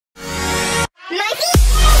We're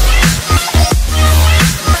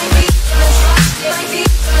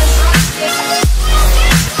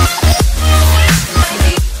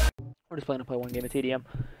just playing to play one game of TDM.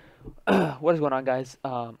 What is going on, guys?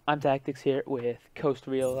 I'm Tactics here with Coast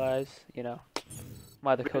Realize. You know,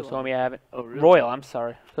 my other Coast homie. I haven't. Oh, really? Royal. I'm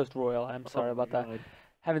sorry. Coast Royal. I'm sorry about God. that.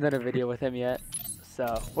 Haven't done a video with him yet.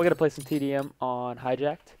 So we're gonna play some TDM on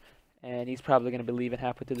Hijacked, and he's probably gonna be leaving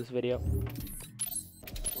halfway through this video.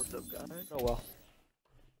 What's up, guys? Oh well.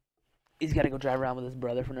 He's gotta go drive around with his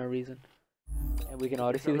brother for no reason, and we can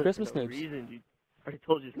already see the Christmas no noobs. reason, dude. I already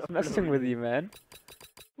told you it's Just not messing with you, man.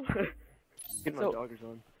 Get my So, joggers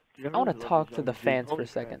on. Dude, I want really to love talk these to the joggers, dude. fans for Holy a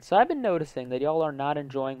second. crap. So I've been noticing that y'all are not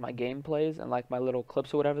enjoying my gameplays and like my little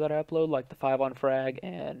clips or whatever that I upload, like the 5-on frag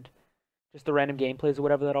and just the random gameplays or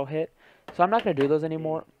whatever that I'll hit. So I'm not gonna do those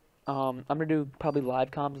anymore. I'm gonna do probably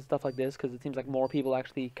live comms and stuff like this because it seems like more people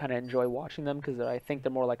actually kind of enjoy watching them because I think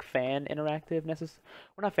they're more like fan interactive.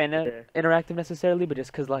 We're not fan interactive necessarily, but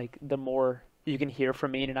just because like the more you can hear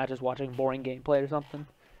from me and you're not just watching boring gameplay or something.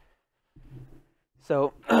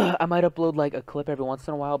 So I might upload like a clip every once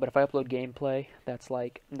in a while, but if I upload gameplay that's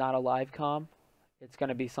like not a live comm, it's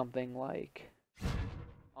gonna be something like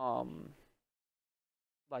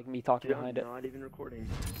me talking Dude, behind I'm it. not even recording.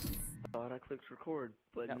 I thought I clicked record,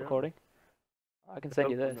 but Not no. recording? I can send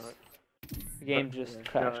you Hopefully this. not. The game Yeah, just no,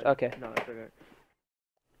 crashed. Okay. No, it's okay.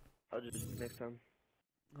 I'll just next time.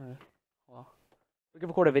 Alright. Well, we can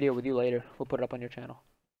record a video with you later. We'll put it up on your channel.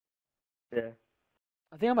 Yeah.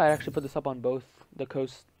 I think I might actually put this up on both the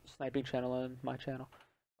Coast Sniping channel and my channel.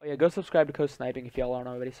 Oh yeah, go subscribe to Coast Sniping if y'all aren't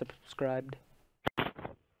already subscribed.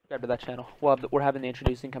 Subscribe to that channel. We're having the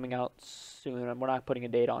introducing coming out soon, and we're not putting a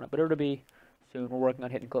date on it, but it'll be soon. We're working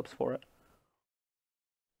on hitting clips for it.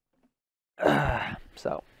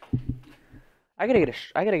 So, I gotta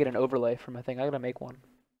get an overlay for my thing. I gotta make one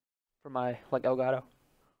for my like Elgato.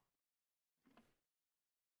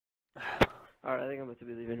 Alright, I think I'm about to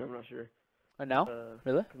be leaving. I'm not sure. And now?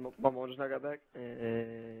 Really? 'Cause my mom just now got back,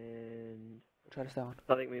 and Try to stay on.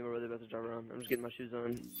 I think me and my brother are about to drive around. I'm just getting my shoes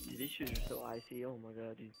on. Dude, these shoes are so icy. Oh my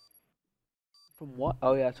god, dude. From what?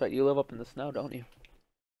 Oh yeah, that's right. You live up in the snow, don't you?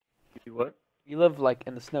 You what? You live like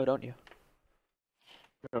in the snow, don't you?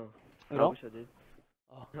 No. You I don't? wish I did.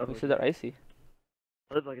 Oh, No, we said they're icy.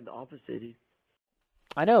 I live like in the opposite, dude.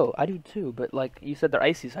 I know, I do too, but like you said they're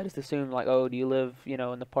icy, so I just assumed like, oh, do you live, you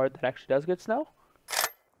know, in the part that actually does get snow?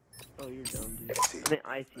 Oh, you're dumb, dude. I mean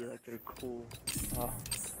icy, like they're cool. Oh.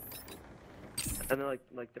 I mean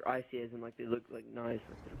like they're icy as in like they look like nice,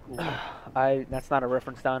 like they're cool. That's not a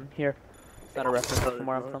reference down here. It's not a reference Oh, from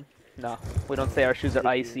where I'm it's from. No, we don't say our shoes are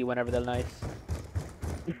icy whenever they're nice.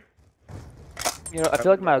 You know, I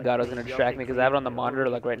feel like my Elgato's gonna distract me because I have it on the monitor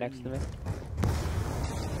like right next to me.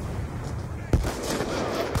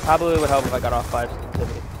 Probably would help if I got off 5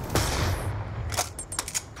 sensitivity.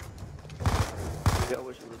 Maybe I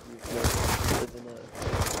wish it was in the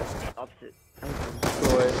opposite.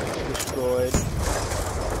 Destroyed.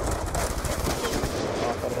 Oh,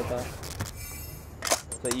 I thought about that.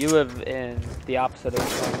 So you live in the opposite of the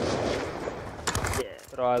sun. Yeah.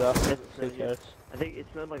 So do I though. That's Who cares? I think it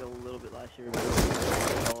snowed like a little bit last year.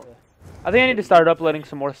 I think I need to start uploading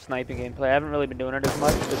some more sniping gameplay. I haven't really been doing it as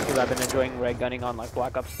much just because I've been enjoying red gunning on like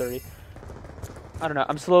Black Ops 30. I don't know.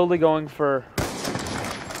 I'm slowly going for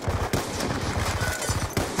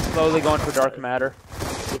Dark Matter.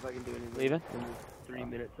 See if I can do anything. Leaving? In the 3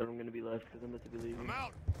 minutes that I'm gonna be left because I'm about to be leaving.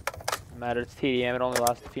 Matter. It's TDM. It only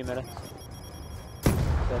lasts a few minutes.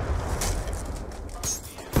 So.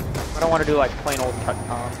 I don't want to do like plain old cut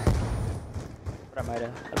comms, but I might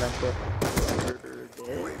eventually.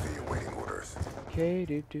 UAV awaiting orders. Okay,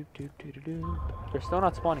 they're still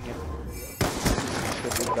not spawning yet.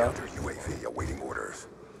 Good news, though. Counter UAV awaiting orders.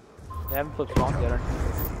 They haven't flipped spawns yet.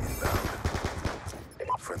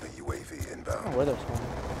 Friendly UAV I don't inbound. know where they're spawning.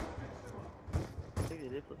 I think they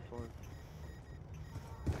did flip spawn.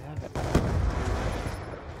 They haven't.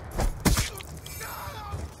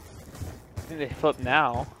 I think they flipped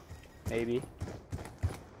now. Maybe.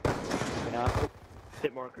 Maybe not.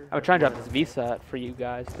 Hit marker. I would try and drop this VSAT for you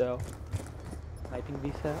guys, though. Sniping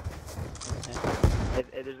VSAT. Yeah.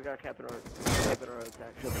 Hey, there's a guy capping our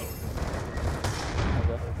attack. Okay.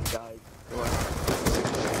 Guys, go on.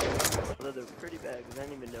 Although they're pretty bad because I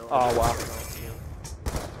didn't even know. Oh, wow.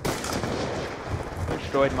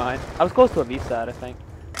 Destroyed mine. I was close to a VSAT, I think.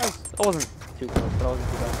 I wasn't too close, but I wasn't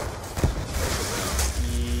too bad.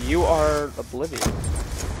 You are oblivious.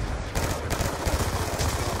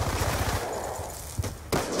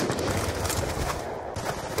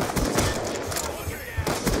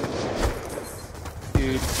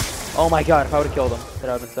 Dude. Oh my god, if I would've killed him, then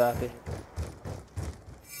I would've been so happy.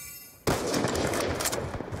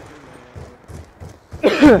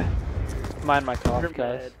 Mind my cough, You're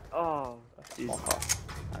guys. mad. Oh, dude. Small cough.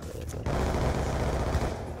 Not really good.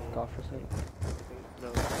 Cough for a second. No.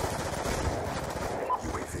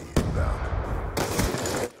 UAV inbound.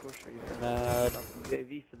 That's for sure. Mad.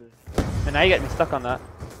 UAV for the. And now you got me stuck on that.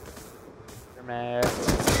 You're mad.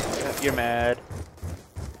 You're mad.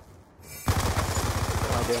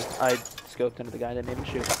 What am I doing? I scoped into the guy that made me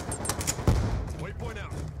shoot. Waypoint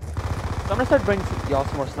out. So I'm gonna start bringing y'all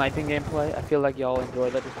some more sniping gameplay. I feel like y'all enjoy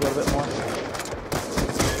that just a little bit more.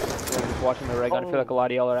 Just watching the rig, I feel like a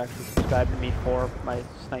lot of y'all are actually subscribed to me for my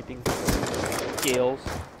sniping skills.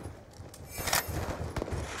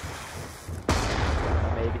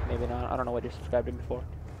 Maybe not. I don't know what you're subscribed to me for.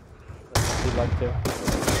 But if you'd like to.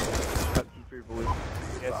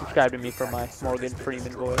 Yeah, subscribe to me for my Morgan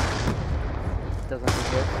Freeman voice. Doesn't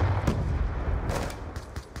exist.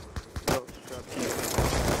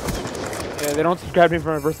 Yeah, they don't subscribe to me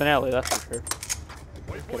for my personality, that's for sure.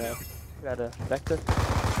 Got a Vector.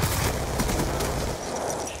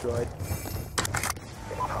 Destroyed.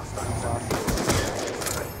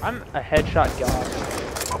 I'm a headshot god.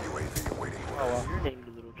 UAV awaiting Oh orders. well. You're named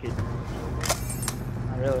a little kid.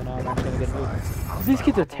 Not really, no, I'm actually in a good mood. These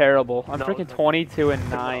kids are terrible. I'm No, freaking it's like- 22 and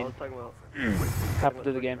I 9 was talking about. halfway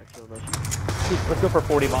through the game. I killed that shit. Let's go for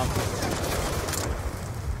 40 bombs. Be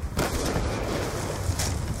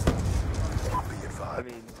I advised.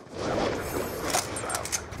 mean,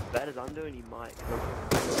 bad as I'm doing, you might.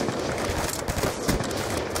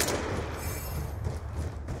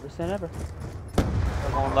 Never say never.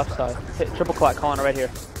 I'm on left side. Hit triple clack, calling it right here.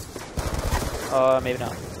 Maybe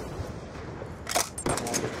not.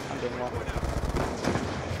 I'm doing well.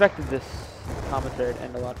 Expected this commentary to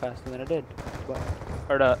end a lot faster than it did. But,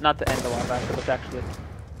 or not to end a lot faster, but to actually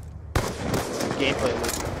gameplay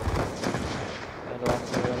loop. End a lot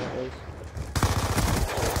sooner than it is.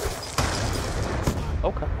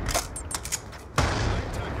 Okay.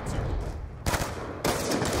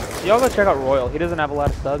 Y'all go check out Royal. He doesn't have a lot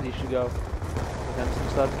of subs. You should go give him some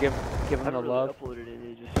subs. Give him the love. Uploaded it.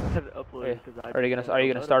 It just haven't uploaded because I. Are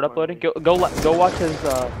you gonna start uploading? Go watch his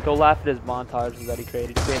go laugh at his montages that he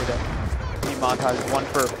created. He created a few montages. One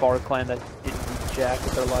for Far Clan that didn't do jack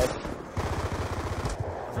with their life.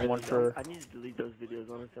 And one for I need to delete those videos.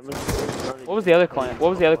 Honestly, what was the other clan? What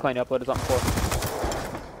was the other clan you uploaded something for?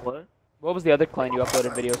 What? What was the other clan you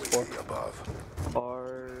uploaded videos for? UAV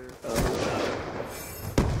above.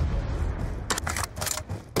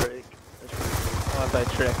 Break. Oh,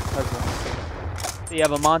 that's a trick. That's nice. So you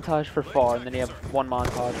have a montage for Far, and then you have one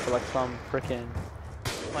montage for like some freaking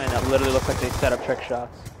clan that literally looks like they set up trick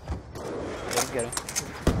shots. I'm kidding.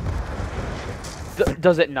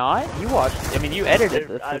 Does it not? You watched. I mean, you edited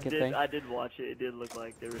the freaking thing. I did watch it. It did look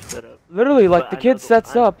like they were set up. Literally, like But the I kid know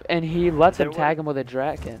sets I- up and he lets him There tag was- him with a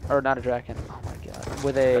dragon, or not a dragon. Oh my god,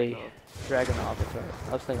 with a Dragon. Dragunov. That's right.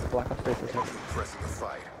 I was thinking Black Ops 3 for a second. Pressing the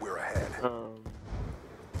fight. We're ahead.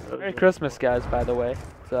 Merry Christmas, guys. By the way,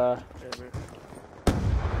 it's, Are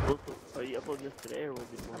you uploading this today or will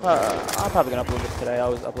it be tomorrow? I'm probably gonna upload this today. I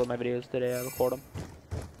always upload my videos today. I record them.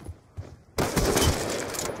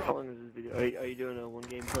 How long is this video? Are you doing a one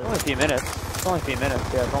game play? Only a few minutes. It's only a few minutes.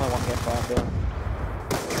 Yeah, it's only one gameplay I'm doing.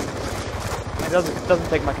 It doesn't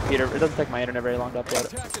take my computer. It doesn't take my internet very long to upload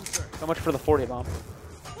it. Attacking, sir. So much for the 40 bomb.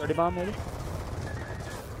 30 bomb maybe?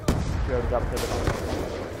 Sure, I dropped 30 bomb.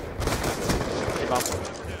 30 bomb.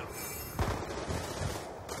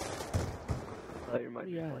 Your mic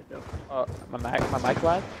Yeah. just like that. My mic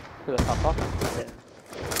lag? Because I stopped talking.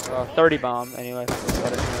 Yeah. 30 bomb anyway. So I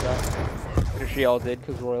didn't know that. Pretty sure y'all did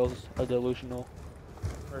because Royal's a delusional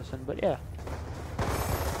person. But yeah.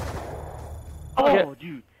 Oh, Yeah.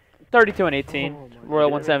 dude. 32 and 18. Oh my Royal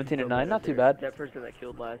God. 117 and 9. Not too bad. That person that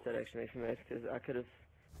killed last, that actually makes me mad because I could have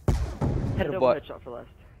Had had a a double what? headshot for last.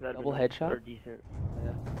 That'd Double been headshot? Or decent.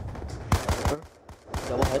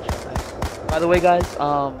 Double headshot. Nice. By the way, guys,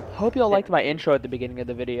 hope y'all liked my intro at the beginning of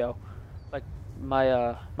the video. Like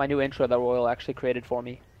my my new intro that Royal actually created for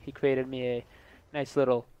me. He created me a nice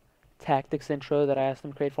little tactics intro that I asked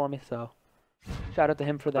him to create for me. So shout out to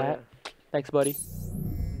him for that. Thanks, buddy.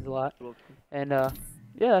 Means a lot. Well, And yeah,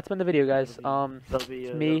 that's been the video, guys. that'll be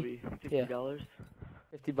it's me. That'll be $50.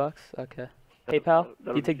 $50. Okay. That'll- PayPal?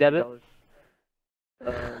 that'll You be take debit?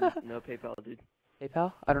 $50. No PayPal, dude.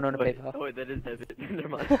 PayPal? I don't know no Wait, PayPal. oh wait, that is debit. Never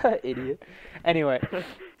mind. Idiot. Anyway,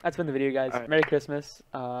 that's been the video, guys. Alright. Merry Christmas.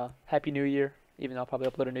 Happy New Year. Even though I'll probably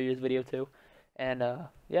upload a New Year's video too. And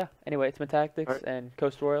yeah. Anyway, it's been Tactics Alright. and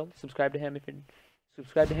Coast Royal. Subscribe to him if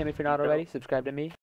you're not already. Subscribe to me.